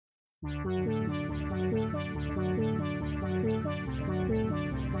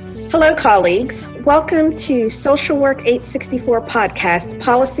Hello, colleagues. Welcome to Social Work 864 Podcast,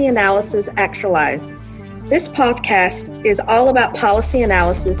 Policy Analysis Actualized. This podcast is all about policy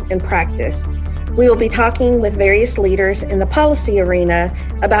analysis and practice. We will be talking with various leaders in the policy arena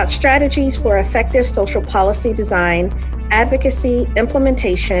about strategies for effective social policy design, advocacy,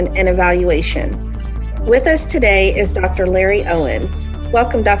 implementation, and evaluation. With us today is Dr. Larry Owens.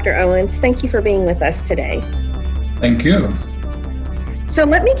 Welcome, Dr. Owens. Thank you for being with us today. Thank you. So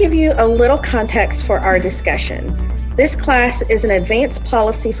let me give you a little context for our discussion. This class is an advanced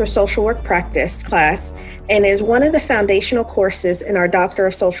policy for social work practice class and is one of the foundational courses in our Doctor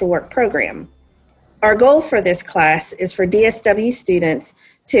of Social Work program. Our goal for this class is for DSW students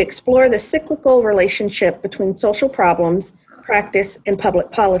to explore the cyclical relationship between social problems, practice, and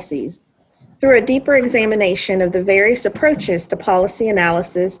public policies through a deeper examination of the various approaches to policy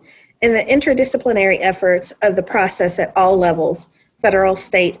analysis and the interdisciplinary efforts of the process at all levels, federal,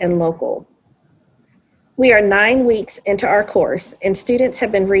 state, and local. We are 9 weeks into our course, and students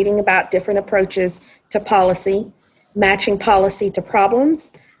have been reading about different approaches to policy, matching policy to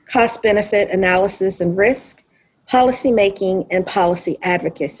problems, cost-benefit analysis and risk, policy making, and policy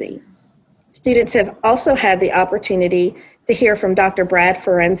advocacy. Students have also had the opportunity to hear from Dr. Brad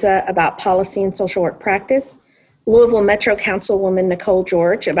Forenza about policy and social work practice, Louisville Metro Councilwoman Nicole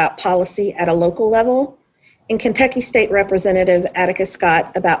George about policy at a local level, and Kentucky State Representative Attica Scott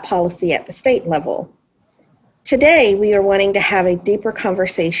about policy at the state level. Today, we are wanting to have a deeper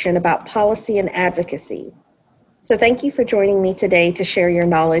conversation about policy and advocacy. So thank you for joining me today to share your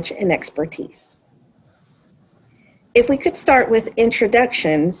knowledge and expertise. If we could start with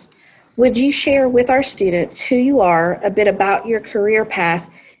introductions, would you share with our students who you are, a bit about your career path,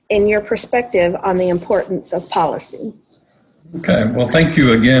 and your perspective on the importance of policy? Okay, well, thank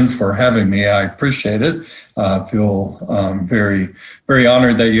you again for having me. I appreciate it. I feel very, very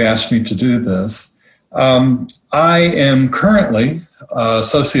honored that you asked me to do this. I am currently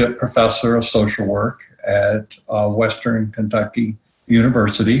Associate Professor of Social Work at Western Kentucky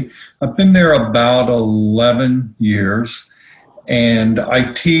University. I've been there about 11 years, and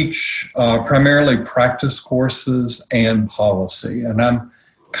I teach primarily practice courses and policy, and I'm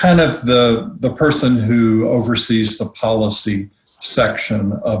kind of the person who oversees the policy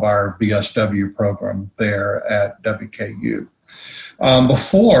section of our BSW program there at WKU.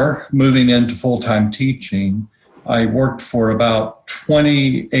 Before moving into full-time teaching, I worked for about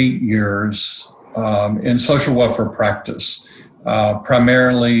 28 years in social welfare practice,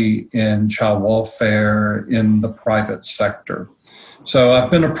 primarily in child welfare in the private sector. So I've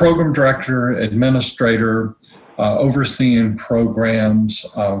been a program director, administrator, overseeing programs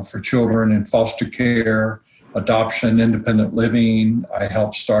for children in foster care, adoption, independent living. I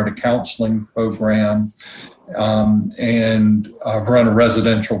helped start a counseling program and run a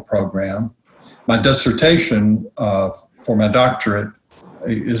residential program. My dissertation for my doctorate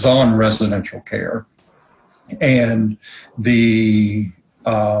is on residential care and the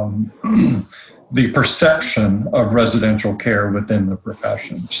perception of residential care within the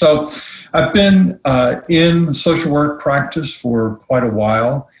profession. So I've been in social work practice for quite a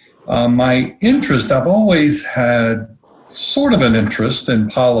while. My interest, I've always had sort of an interest in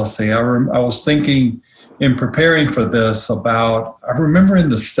policy. I was thinking in preparing for this about, I remember in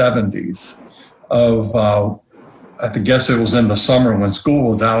the 70s of, I guess it was in the summer when school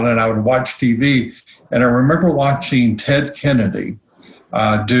was out and I would watch TV. And I remember watching Ted Kennedy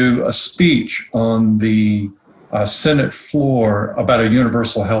do a speech on the Senate floor about a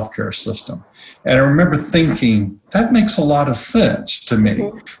universal healthcare system. And I remember thinking, that makes a lot of sense to me.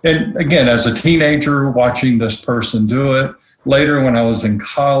 Mm-hmm. And again, as a teenager, watching this person do it. Later, when I was in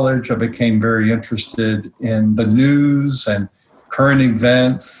college, I became very interested in the news and current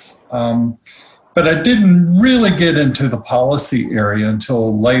events. But I didn't really get into the policy area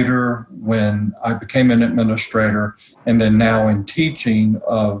until later when I became an administrator and then now in teaching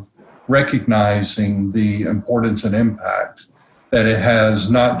of recognizing the importance and impact that it has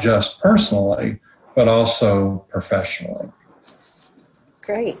not just personally, but also professionally.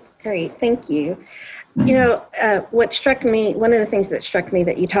 Great. Thank you. You know, what struck me, one of the things that struck me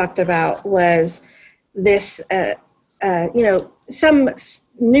that you talked about was this, some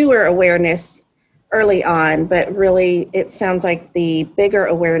newer awareness early on, but really it sounds like the bigger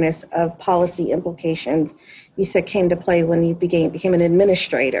awareness of policy implications, you said, came to play when you became an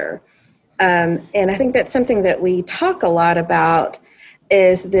administrator. And I think that's something that we talk a lot about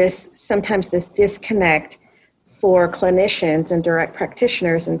is sometimes this disconnect for clinicians and direct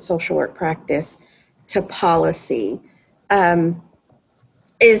practitioners in social work practice to policy. And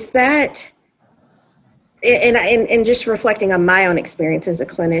is that, and just reflecting on my own experience as a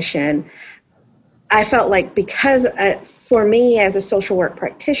clinician, I felt like because for me as a social work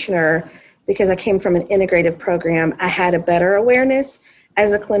practitioner, because I came from an integrative program, I had a better awareness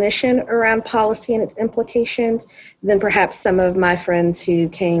as a clinician around policy and its implications than perhaps some of my friends who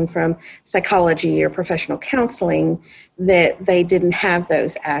came from psychology or professional counseling, that they didn't have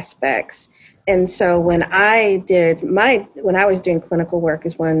those aspects. And so when I was doing clinical work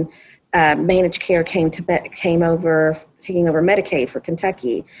is when managed care came over, taking over Medicaid for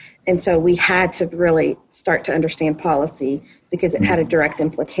Kentucky. And so we had to really start to understand policy because it had a direct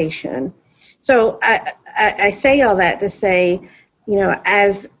implication. So I say all that to say, you know,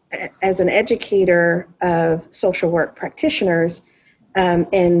 as an educator of social work practitioners,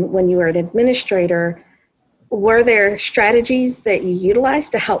 and when you were an administrator, were there strategies that you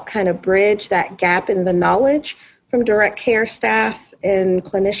utilized to help kind of bridge that gap in the knowledge from direct care staff and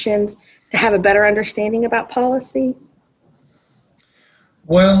clinicians to have a better understanding about policy?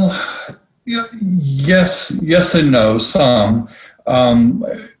 Well, yes and no, some.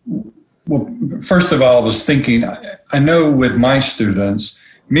 Well, first of all, I was thinking, I know with my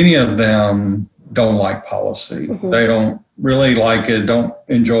students, many of them don't like policy. Mm-hmm. They don't really like it, don't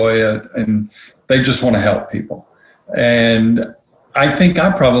enjoy it, and they just want to help people. And I think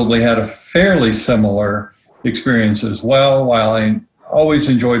I probably had a fairly similar experience as well. While I always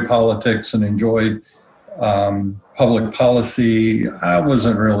enjoyed politics and enjoyed public policy, I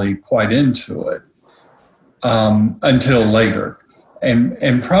wasn't really quite into it until later.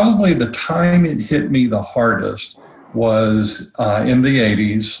 And probably the time it hit me the hardest was in the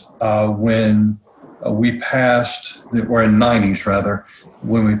 80s when we passed, or in the 90s rather,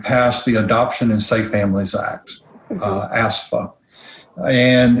 when we passed the Adoption and Safe Families Act, ASFA.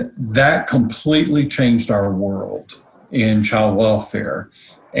 And that completely changed our world in child welfare.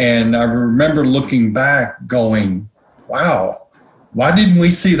 And I remember looking back going, wow, why didn't we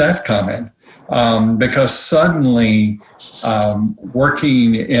see that coming? Because suddenly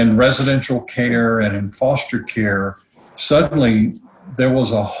working in residential care and in foster care, suddenly there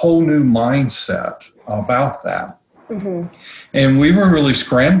was a whole new mindset about that. Mm-hmm. And we were really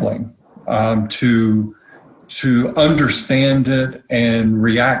scrambling to understand it and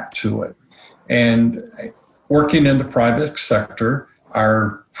react to it. And working in the private sector,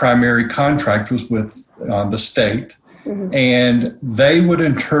 our primary contract was with the state. Mm-hmm. And they would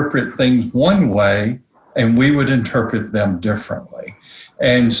interpret things one way and we would interpret them differently.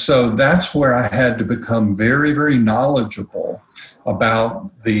 And so that's where I had to become very, very knowledgeable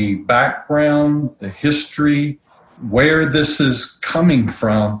about the background, the history, where this is coming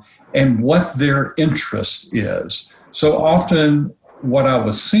from, and what their interest is. So often what I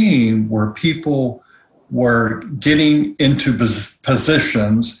was seeing were people were getting into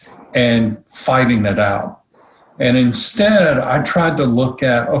positions and fighting it out. And instead, I tried to look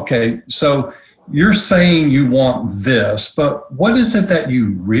at, okay, so you're saying you want this, but what is it that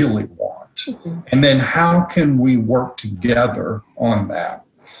you really want? Mm-hmm. And then how can we work together on that?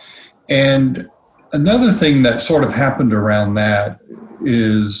 And another thing that sort of happened around that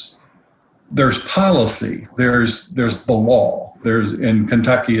is there's policy, there's the law, there's in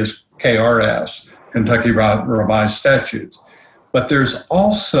Kentucky is KRS, Kentucky Revised Statutes, but there's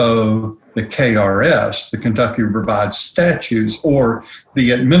also the KRS, the Kentucky Revised Statutes, or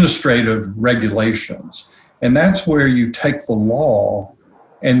the administrative regulations. And that's where you take the law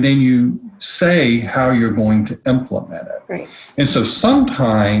and then you say how you're going to implement it. Right. And so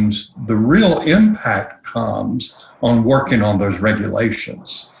sometimes the real impact comes on working on those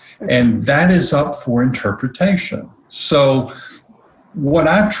regulations. And that is up for interpretation. So what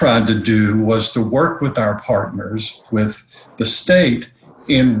I tried to do was to work with our partners, with the state,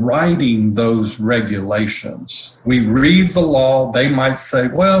 in writing those regulations. We read the law, they might say,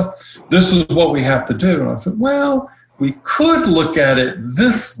 well, this is what we have to do. And I said, well, we could look at it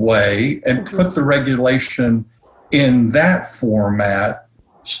this way and put the regulation in that format,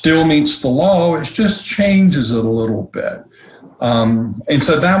 still meets the law, it just changes it a little bit. And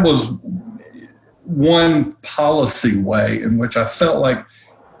so that was one policy way in which I felt like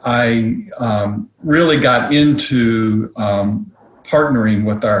I really got into partnering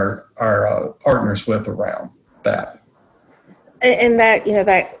with our partners with around that. And that, you know,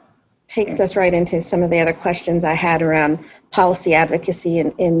 that takes us right into some of the other questions I had around policy advocacy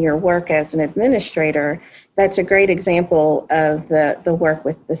in your work as an administrator. That's a great example of the work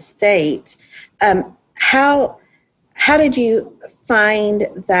with the state. How did you find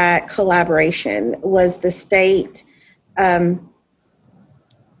that collaboration? Was the state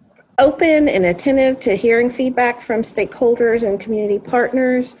open and attentive to hearing feedback from stakeholders and community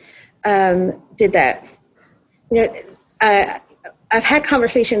partners. Did that, I've had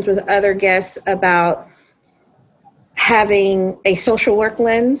conversations with other guests about having a social work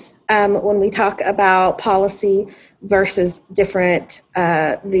lens when we talk about policy versus different,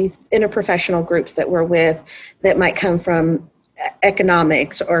 these interprofessional groups that we're with that might come from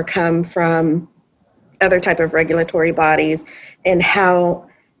economics or come from other type of regulatory bodies, and how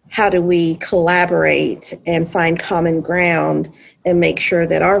do we collaborate and find common ground and make sure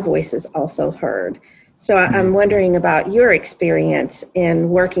that our voice is also heard. So I'm wondering about your experience in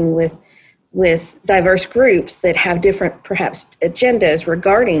working with diverse groups that have different perhaps agendas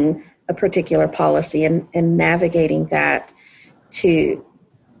regarding a particular policy and navigating that to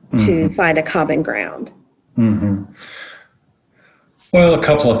find a common ground. Mm-hmm. Well, a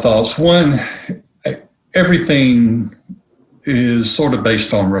couple of thoughts. One, everything is sort of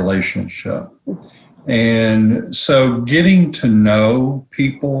based on relationship. And so getting to know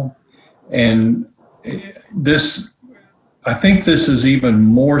people, and I think this is even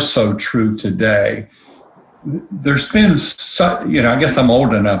more so true today. There's been, I guess I'm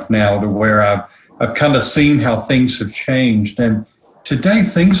old enough now to where I've kind of seen how things have changed. And today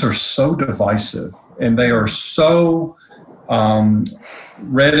things are so divisive, and they are so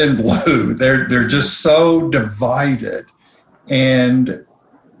red and blue. They're just so divided. And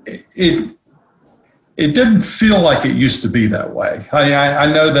it didn't feel like it used to be that way.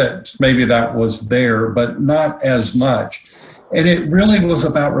 I know that maybe that was there, but not as much. And it really was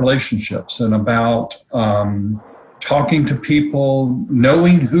about relationships and about talking to people,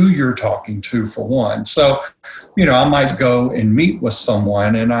 knowing who you're talking to, for one. So, I might go and meet with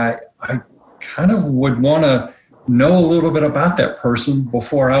someone, and I kind of would want to know a little bit about that person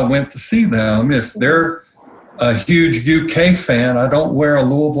before I went to see them. If they're a huge UK fan, I don't wear a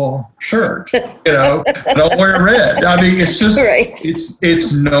Louisville shirt, I don't wear red. I mean, it's just, right.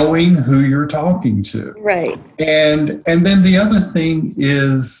 It's knowing who you're talking to. Right. And then the other thing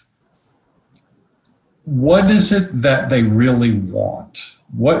is, what is it that they really want?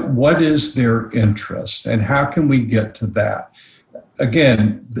 What is their interest, and how can we get to that?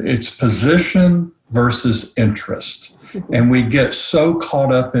 Again, it's position versus interest. And we get so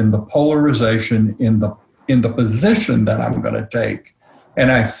caught up in the polarization in the position that I'm going to take, and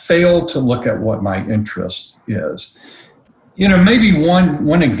I fail to look at what my interest is. Maybe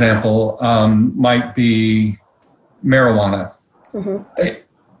one example might be marijuana. Mm-hmm.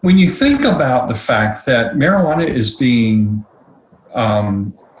 When you think about the fact that marijuana is being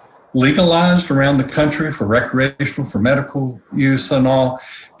legalized around the country for recreational, for medical use and all,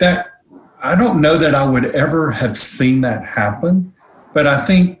 that I don't know that I would ever have seen that happen. But I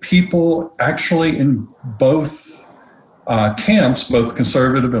think people actually in both camps, both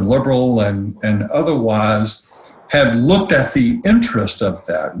conservative and liberal and otherwise, have looked at the interest of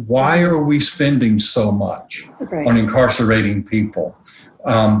that. Why are we spending so much on incarcerating people?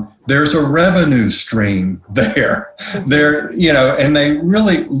 There's a revenue stream there. And they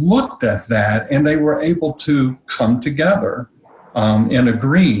really looked at that, and they were able to come together and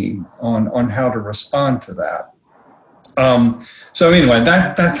agree on how to respond to that. So anyway,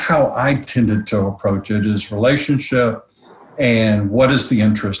 that's how I tended to approach it, is relationship and what is the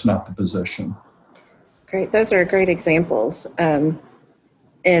interest, not the position. Great. Those are great examples. And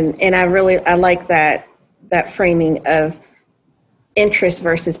I like that framing of interest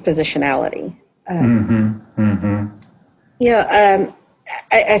versus positionality. I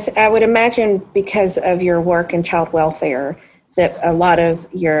would imagine, because of your work in child welfare, that a lot of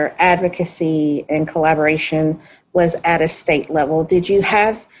your advocacy and collaboration was at a state level. Did you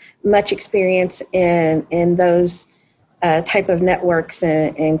have much experience in those type of networks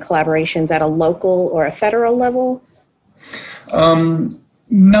and collaborations at a local or a federal level?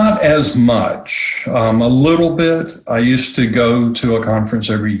 Not as much. A little bit. I used to go to a conference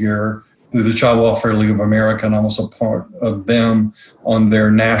every year through the Child Welfare League of America, and I was a part of them on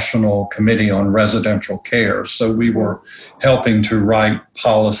their national committee on residential care. So we were helping to write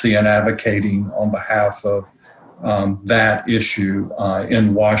policy and advocating on behalf of that issue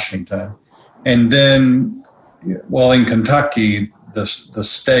in Washington. And then, in Kentucky, the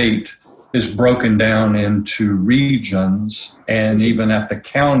state is broken down into regions and even at the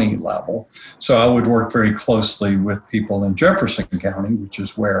county level. So I would work very closely with people in Jefferson County, which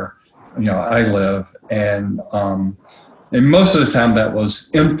is where I live, and most of the time that was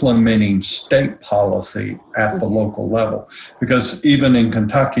implementing state policy at the local level, because even in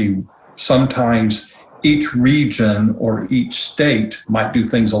Kentucky, sometimes each region or each state might do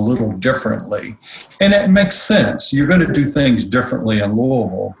things a little differently. And it makes sense. You're going to do things differently in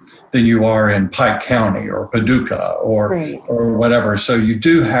Louisville than you are in Pike County or Paducah or whatever. So you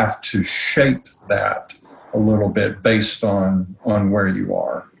do have to shape that a little bit based on where you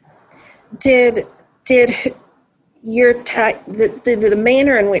are. Did the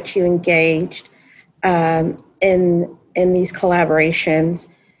manner in which you engaged in these collaborations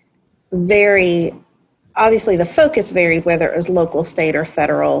vary? Obviously, the focus varied whether it was local, state, or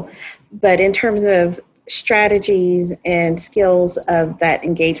federal, but in terms of strategies and skills of that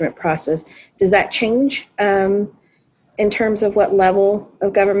engagement process, does that change in terms of what level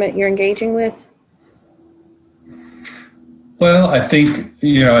of government you're engaging with? Well, I think,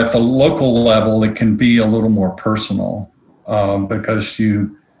 at the local level, it can be a little more personal because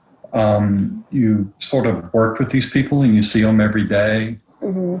you sort of work with these people and you see them every day,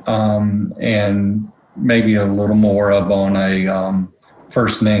 and maybe a little more of on a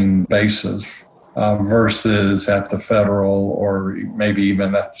first name basis versus at the federal or maybe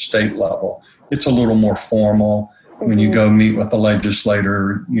even at the state level. It's a little more formal. When you go meet with the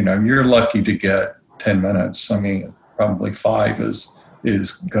legislator, you're lucky to get 10 minutes. I mean, probably 5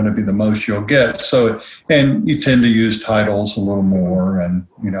 is going to be the most you'll get. So, and you tend to use titles a little more and,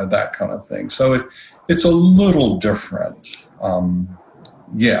 that kind of thing. So it's a little different.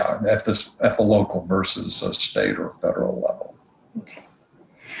 At the local versus a state or federal level. Okay.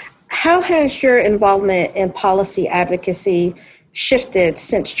 How has your involvement in policy advocacy shifted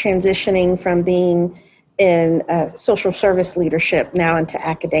since transitioning from being in social service leadership now into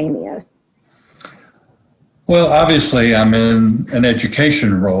academia? Well, obviously, I'm in an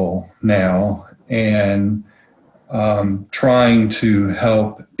education role now and trying to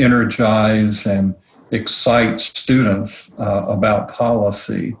help energize and excite students about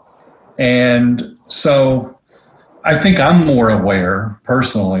policy. And so I think I'm more aware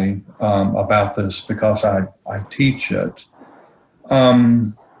personally about this because I teach it.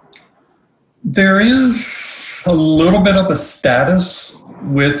 There is a little bit of a status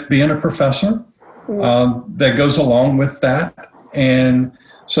with being a professor that goes along with that. And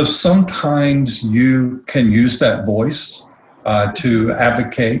so sometimes you can use that voice to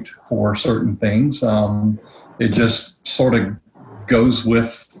advocate for certain things. It just sort of goes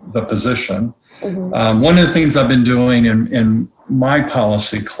with the position. One of the things I've been doing in my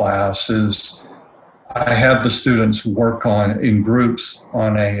policy class is I have the students work in groups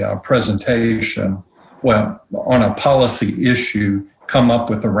on a presentation, on a policy issue, come up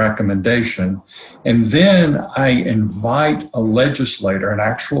with a recommendation. And then I invite an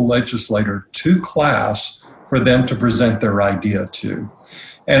actual legislator to class for them to present their idea to.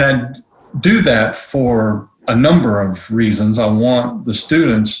 And I do that for a number of reasons. I want the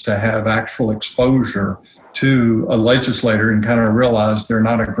students to have actual exposure to a legislator and kind of realize they're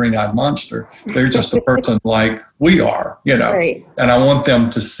not a green-eyed monster. They're just a person like we are, Right. And I want them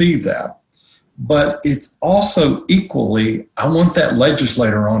to see that. But it's also equally, I want that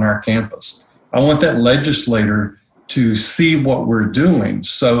legislator on our campus. I want that legislator to see what we're doing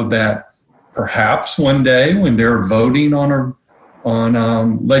so that perhaps one day when they're voting on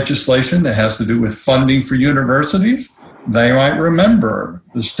legislation that has to do with funding for universities, they might remember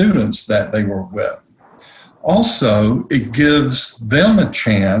the students that they were with. Also, it gives them a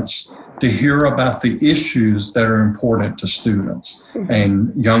chance to hear about the issues that are important to students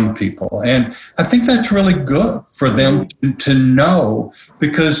and young people. And I think that's really good for them to know,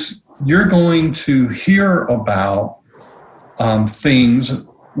 because you're going to hear about things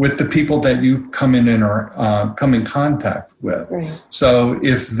with the people that you come in contact with. Right. So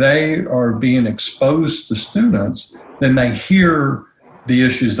if they are being exposed to students, then they hear the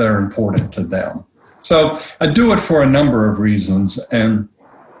issues that are important to them. So I do it for a number of reasons, and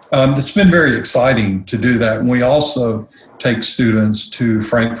it's been very exciting to do that. And we also take students to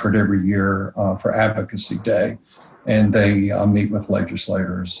Frankfurt every year for Advocacy Day, and they meet with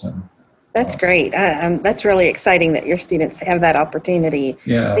legislators. And that's great. That's really exciting that your students have that opportunity.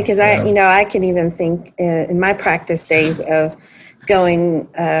 Yeah, because I can even think in my practice days of going,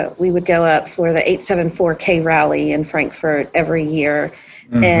 we would go up for the 874K rally in Frankfurt every year.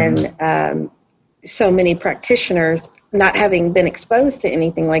 And so many practitioners, not having been exposed to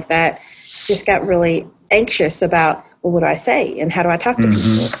anything like that, just got really anxious about, well, what do I say? And how do I talk to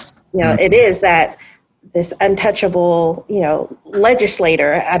people? It is that this untouchable,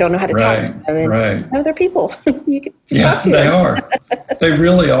 legislator. I don't know how to talk to them. And, no, they're people. You can talk to they them. are. They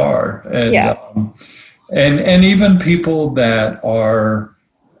really are. And, and even people that are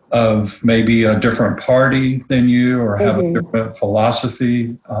of maybe a different party than you or have a different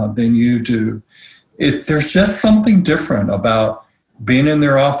philosophy than you do. there's just something different about being in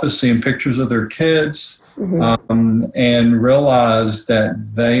their office, seeing pictures of their kids, and realize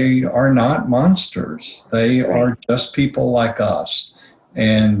that they are not monsters. They are just people like us.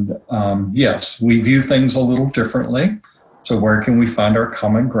 And yes, we view things a little differently. So where can we find our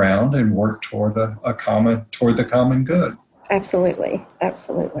common ground and work toward toward the common good? Absolutely.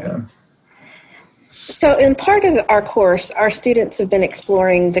 Yeah. So in part of our course, our students have been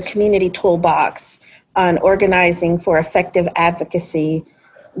exploring the community toolbox on organizing for effective advocacy,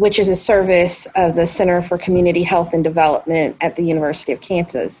 which is a service of the Center for Community Health and Development at the University of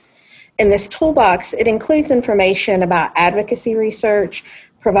Kansas. In this toolbox, it includes information about advocacy research,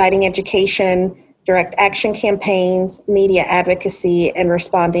 providing education, direct action campaigns, media advocacy, and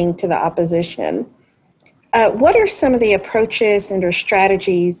responding to the opposition. What are some of the approaches and or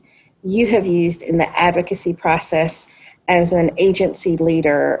strategies you have used in the advocacy process as an agency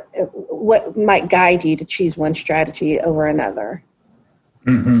leader? What might guide you to choose one strategy over another?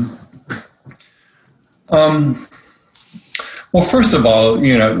 Well, first of all,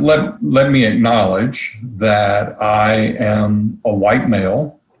 let me acknowledge that I am a white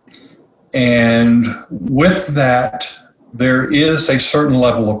male, and with that, there is a certain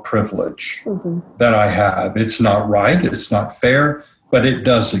level of privilege that I have. It's not right, it's not fair, but it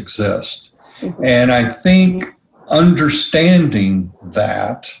does exist. And I think understanding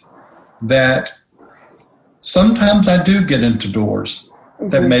that sometimes I do get into doors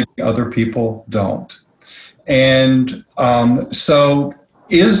that maybe other people don't. And so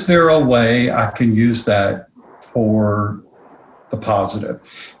is there a way I can use that for the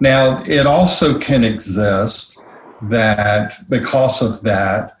positive? Now, it also can exist that because of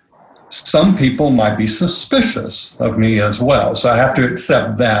that, some people might be suspicious of me as well. So I have to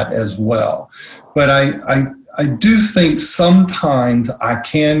accept that as well. But I do think sometimes I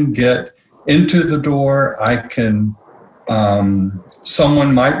can get into the door. I can,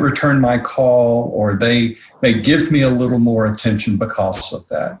 someone might return my call, or they may give me a little more attention because of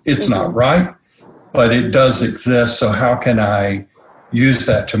that. It's not right, but it does exist. So how can I use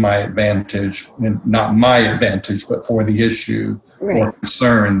that to my advantage, not my advantage, but for the issue or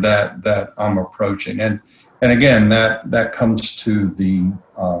concern that I'm approaching. And again, that comes to the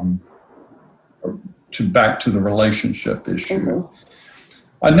back to the relationship issue.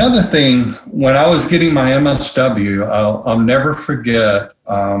 Another thing, when I was getting my MSW, I'll never forget,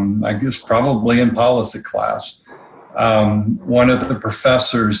 I guess probably in policy class, one of the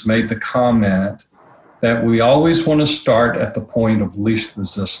professors made the comment that we always want to start at the point of least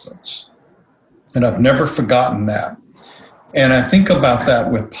resistance. And I've never forgotten that. And I think about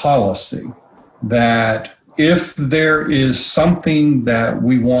that with policy, that if there is something that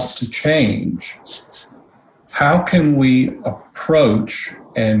we want to change, how can we approach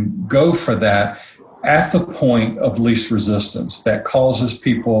and go for that at the point of least resistance that causes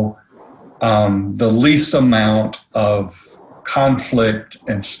people the least amount of conflict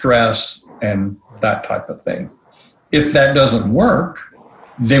and stress and that type of thing. If that doesn't work,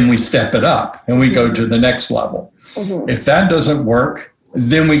 then we step it up and we go to the next level. If that doesn't work,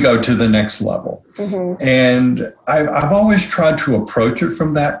 then we go to the next level. And I've always tried to approach it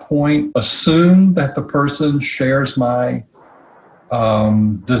from that point, assume that the person shares my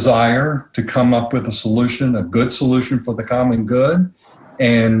desire to come up with a solution, a good solution for the common good,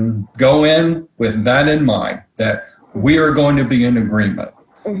 and go in with that in mind, that we are going to be in agreement.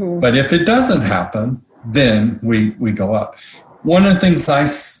 But if it doesn't happen, then we go up. One of the things I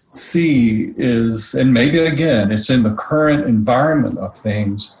see is, and maybe again, it's in the current environment of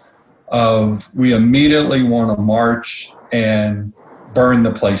things, of we immediately want to march and burn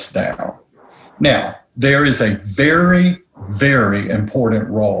the place down. Now, there is a very, very important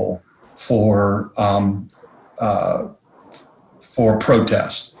role for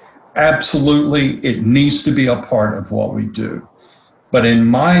protest. Absolutely, it needs to be a part of what we do. But in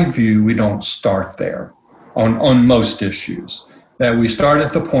my view, we don't start there on most issues, that we start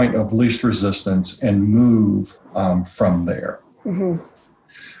at the point of least resistance and move from there.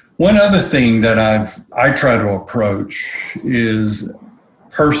 One other thing that I try to approach is,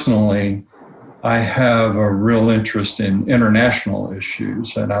 personally, I have a real interest in international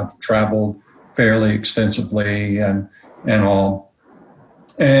issues, and I've traveled fairly extensively and all.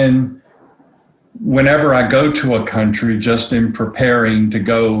 And whenever I go to a country, just in preparing to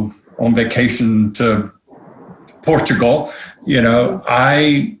go on vacation to Portugal,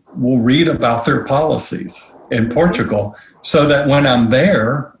 I will read about their policies in Portugal so that when I'm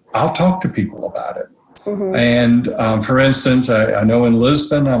there, I'll talk to people about it. And for instance, I know in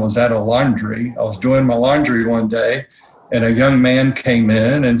Lisbon, I was at a laundry. I was doing my laundry one day, and a young man came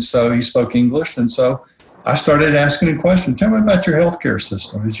in, and so he spoke English, and so I started asking him questions. Tell me about your healthcare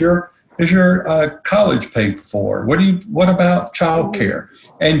system. Is your college paid for? What about childcare?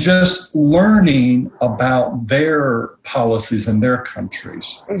 And just learning about their policies in their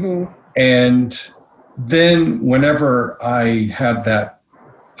countries. Mm-hmm. And then whenever I have that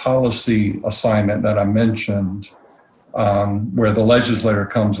policy assignment that I mentioned, where the legislator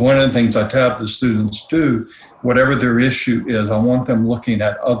comes, one of the things I tell the students do, whatever their issue is, I want them looking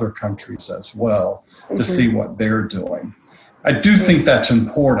at other countries as well to see what they're doing. I do think that's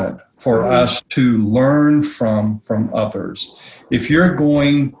important for us to learn from others. If you're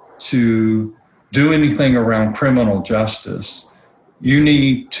going to do anything around criminal justice, you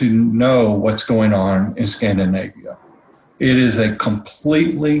need to know what's going on in Scandinavia. It is a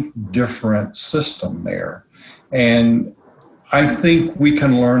completely different system there. And I think we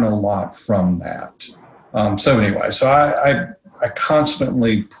can learn a lot from that. So I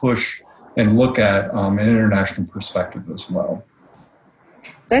constantly push and look at an international perspective as well.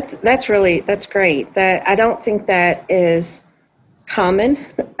 That's great. That I don't think that is common,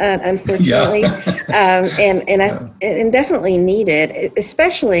 unfortunately, and definitely needed,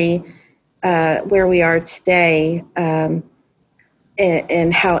 especially where we are today,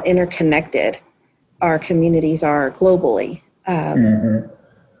 and how interconnected our communities are globally.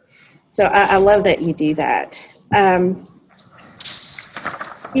 So I love that you do that.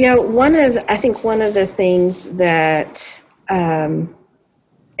 One of the things that,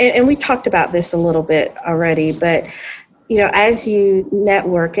 and we talked about this a little bit already, but, as you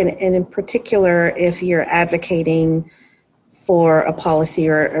network, and in particular, if you're advocating for a policy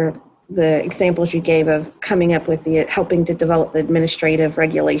or the examples you gave of coming up with helping to develop the administrative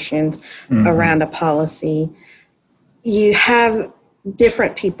regulations around a policy, you have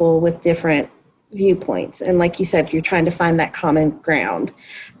different people with different viewpoints. And like you said, you're trying to find that common ground.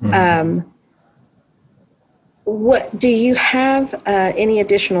 What do you have any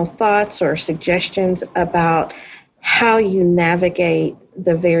additional thoughts or suggestions about how you navigate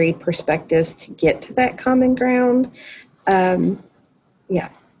the varied perspectives to get to that common ground?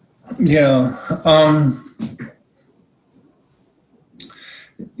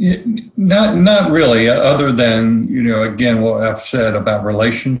 Not really, other than, again, what I've said about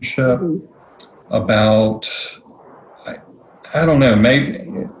relationship, about, I don't know,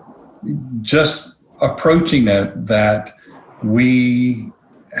 maybe just approaching it that we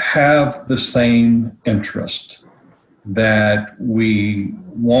have the same interest, that we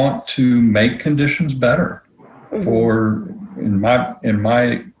want to make conditions better for, in my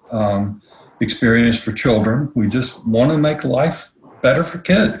experience, for children. We just want to make life better for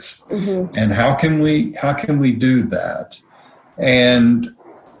kids. And how can we do that? And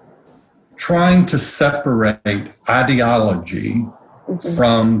trying to separate ideology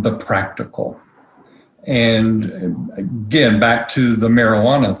from the practical. And again, back to the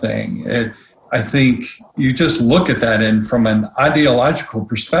marijuana thing, I think you just look at that, and from an ideological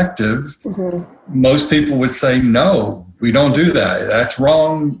perspective, most people would say, no, we don't do that. That's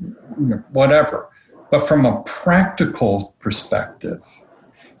wrong, whatever. But from a practical perspective,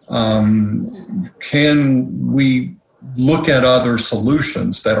 can we look at other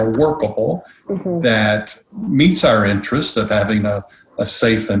solutions that are workable, that meets our interest of having a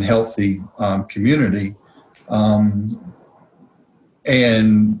safe and healthy community, and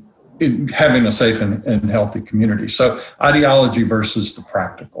having a safe and healthy community. So ideology versus the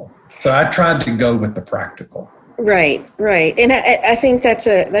practical. So I tried to go with the practical. Right. And I think that's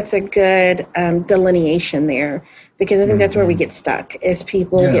a good delineation there, because I think that's where we get stuck, is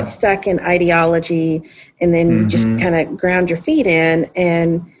people get stuck in ideology, and then you just kind of ground your feet in,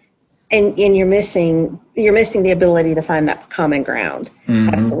 and you're missing the ability to find that common ground.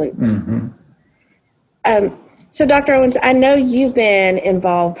 Absolutely. So Dr. Owens, I know you've been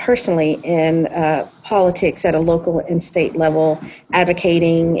involved personally in politics at a local and state level,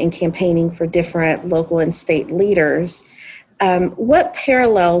 advocating and campaigning for different local and state leaders. What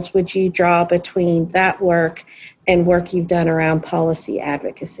parallels would you draw between that work and work you've done around policy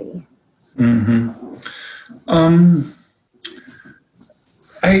advocacy?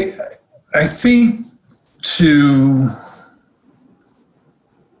 I think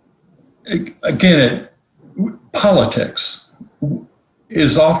politics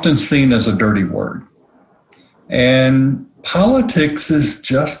is often seen as a dirty word. And politics is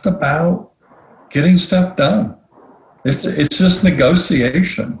just about getting stuff done. It's just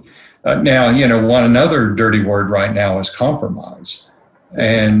negotiation. Now, one another dirty word right now is compromise.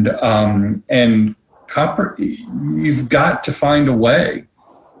 And you've got to find a way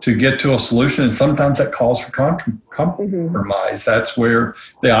to get to a solution. And sometimes that calls for compromise. That's where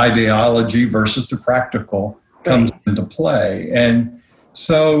the ideology versus the practical comes into play. And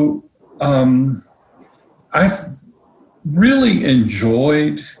so I've really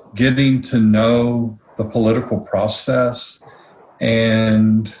enjoyed getting to know the political process,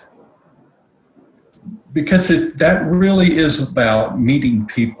 and because that really is about meeting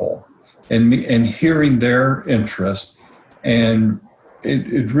people and hearing their interests, and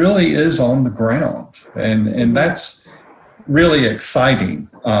it really is on the ground, and that's really exciting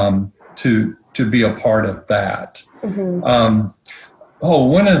to be a part of that.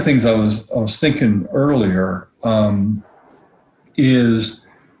 One of the things I was thinking earlier is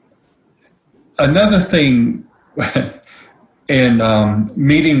another thing in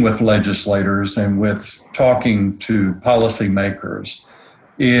meeting with legislators and with talking to policymakers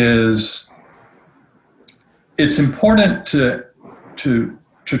is it's important to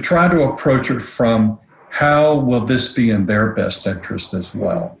try to approach it from how will this be in their best interest as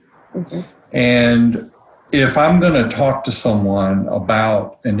well. And if I'm going to talk to someone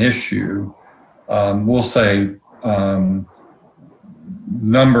about an issue, we'll say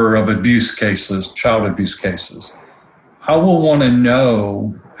number of abuse cases, child abuse cases, I will want to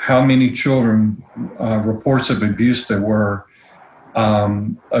know how many children, reports of abuse there were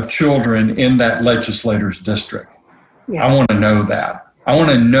of children in that legislator's district. Yeah. I want to know that. I want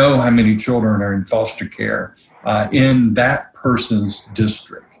to know how many children are in foster care in that person's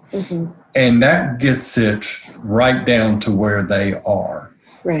district. And that gets it right down to where they are.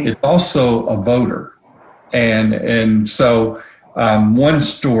 Right. It's also a voter. And so one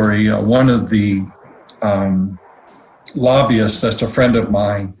story, one of the lobbyists that's a friend of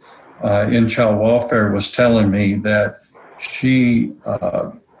mine in child welfare was telling me that she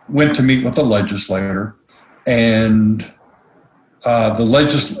went to meet with a legislator, and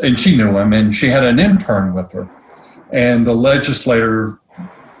and she knew him, and she had an intern with her. And the legislator,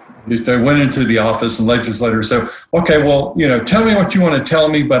 they went into the office, and the legislator said, okay, well, tell me what you want to tell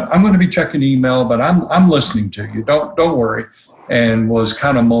me, but I'm going to be checking email, but I'm listening to you. Don't worry. And was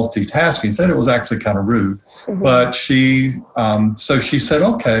kind of multitasking. Said it was actually kind of rude, but so she said,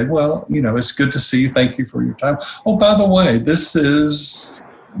 okay, well, it's good to see you. Thank you for your time. Oh, by the way, this is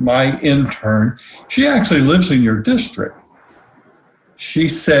my intern. She actually lives in your district. She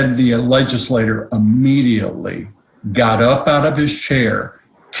said the legislator immediately got up out of his chair,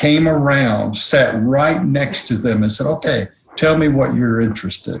 came around, sat right next to them and said, okay, tell me what you're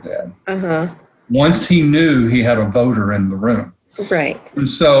interested in. Once he knew he had a voter in the room. Right. And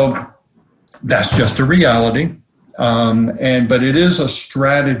so that's just a reality. But it is a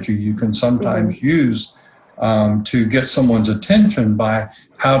strategy you can sometimes use to get someone's attention by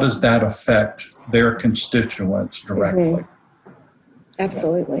how does that affect their constituents directly.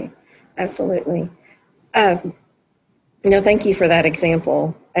 Absolutely. Absolutely. Thank you for that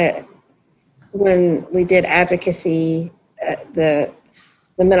example. When we did advocacy at the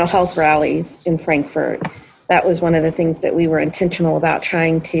mental health rallies in Frankfurt, that was one of the things that we were intentional about,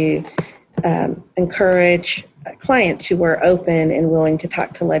 trying to encourage clients who were open and willing to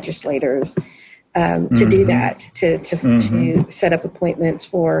talk to legislators to do that, to set up appointments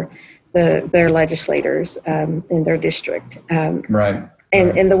for their legislators in their district. Right.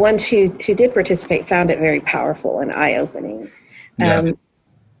 And the ones who did participate found it very powerful and eye-opening. The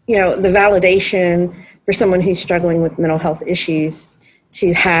validation for someone who's struggling with mental health issues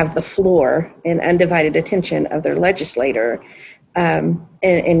to have the floor and undivided attention of their legislator.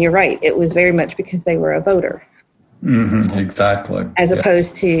 And you're right, it was very much because they were a voter. Exactly. As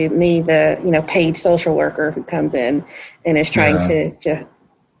opposed to me, the paid social worker who comes in and is trying to just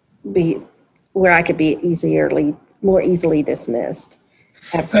be where I could be more easily dismissed.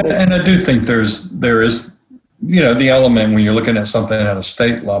 Absolutely. And I do think there is the element when you're looking at something at a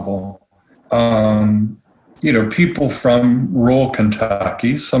state level. People from rural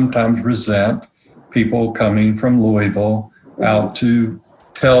Kentucky sometimes resent people coming from Louisville out to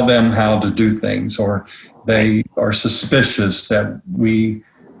tell them how to do things, or they are suspicious that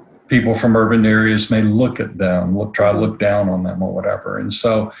people from urban areas may look at them, try to look down on them or whatever. And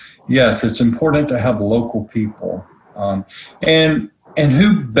so, yes, it's important to have local people. And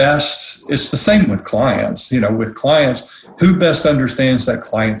who best, it's the same with clients, with clients, who best understands that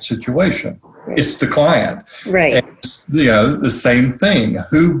client situation? It's the client. Right. And it's, the same thing.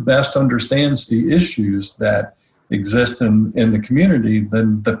 Who best understands the issues that exist in the community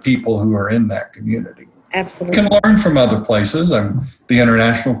than the people who are in that community? Absolutely. We can learn from other places. The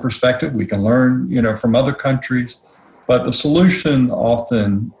international perspective, we can learn, from other countries, but the solution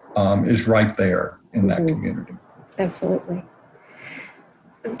often is right there in that community. Absolutely.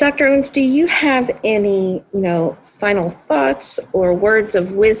 Dr. Owens, do you have any, final thoughts or words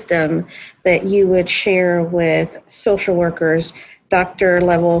of wisdom that you would share with social workers,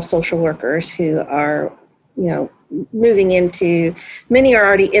 doctor-level social workers who are, moving into, many are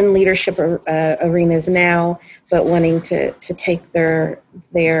already in leadership arenas now, but wanting to take their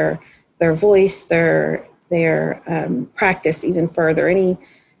voice, their practice even further?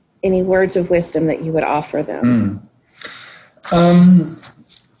 Any words of wisdom that you would offer them?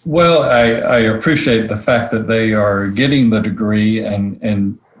 Well, I appreciate the fact that they are getting the degree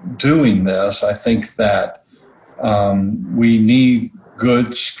and doing this. I think that we need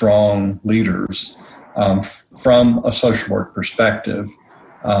good, strong leaders from a social work perspective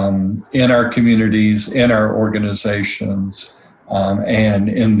in our communities, in our organizations, and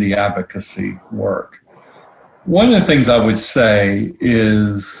in the advocacy work. One of the things I would say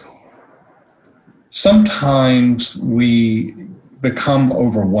is sometimes we become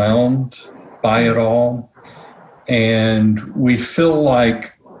overwhelmed by it all, and we feel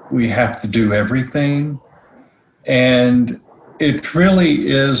like we have to do everything. And it really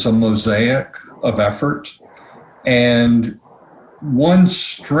is a mosaic of effort, and one's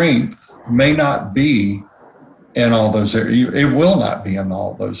strength may not be in all those areas. It will not be in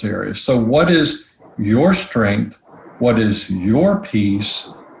all those areas. So what is your strength? What is your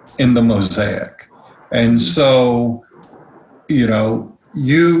piece in the mosaic? And so,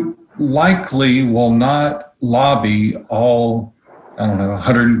 you likely will not lobby all,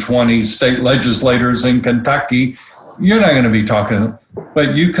 120 state legislators in Kentucky. You're not going to be talking,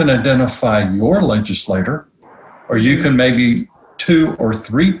 but you can identify your legislator, or you can maybe 2 or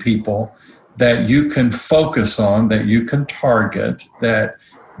 3 people that you can focus on, that you can target, that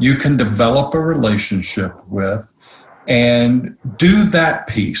you can develop a relationship with, and do that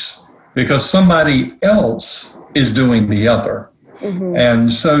piece, because somebody else is doing the other. Mm-hmm. And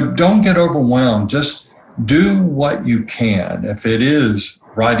so don't get overwhelmed. Just do what you can. If it is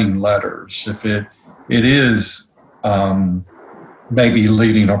writing letters, if it is maybe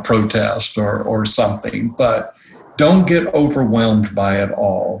leading a protest or something, but don't get overwhelmed by it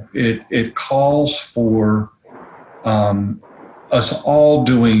all. It calls for us all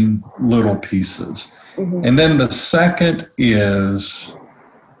doing little pieces. Mm-hmm. And then the second is,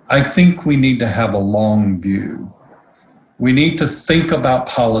 I think we need to have a long view. We need to think about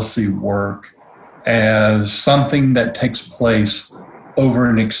policy work as something that takes place over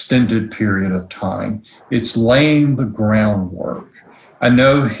an extended period of time. It's laying the groundwork. I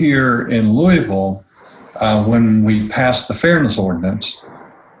know here in Louisville, when we passed the Fairness Ordinance,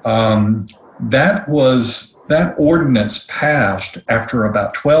 that ordinance passed after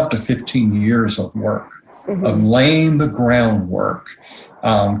about 12 to 15 years of work, mm-hmm. of laying the groundwork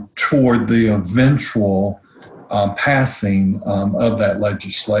toward the eventual passing of that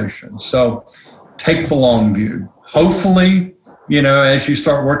legislation. So take the long view. Hopefully, as you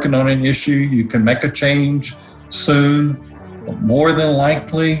start working on an issue, you can make a change soon, but more than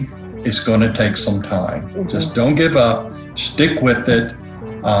likely, it's going to take some time. Mm-hmm. Just don't give up, stick with it,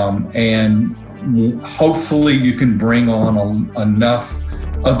 and hopefully you can bring on enough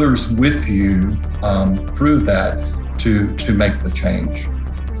others with you through that to make the change.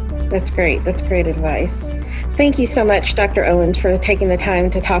 That's great. That's great advice. Thank you so much, Dr. Owens, for taking the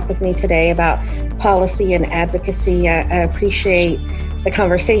time to talk with me today about policy and advocacy. I appreciate the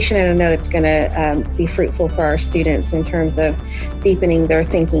conversation, and I know it's going to be fruitful for our students in terms of deepening their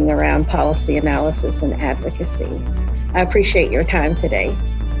thinking around policy analysis and advocacy. I appreciate your time today.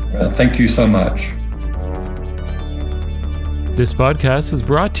 Thank you so much. This podcast is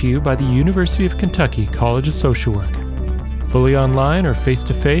brought to you by the University of Kentucky College of Social Work. Fully online or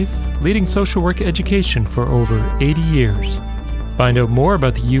face-to-face, leading social work education for over 80 years. Find out more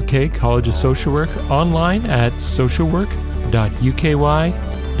about the UK College of Social Work online at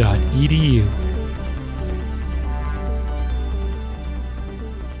socialwork.uky.edu.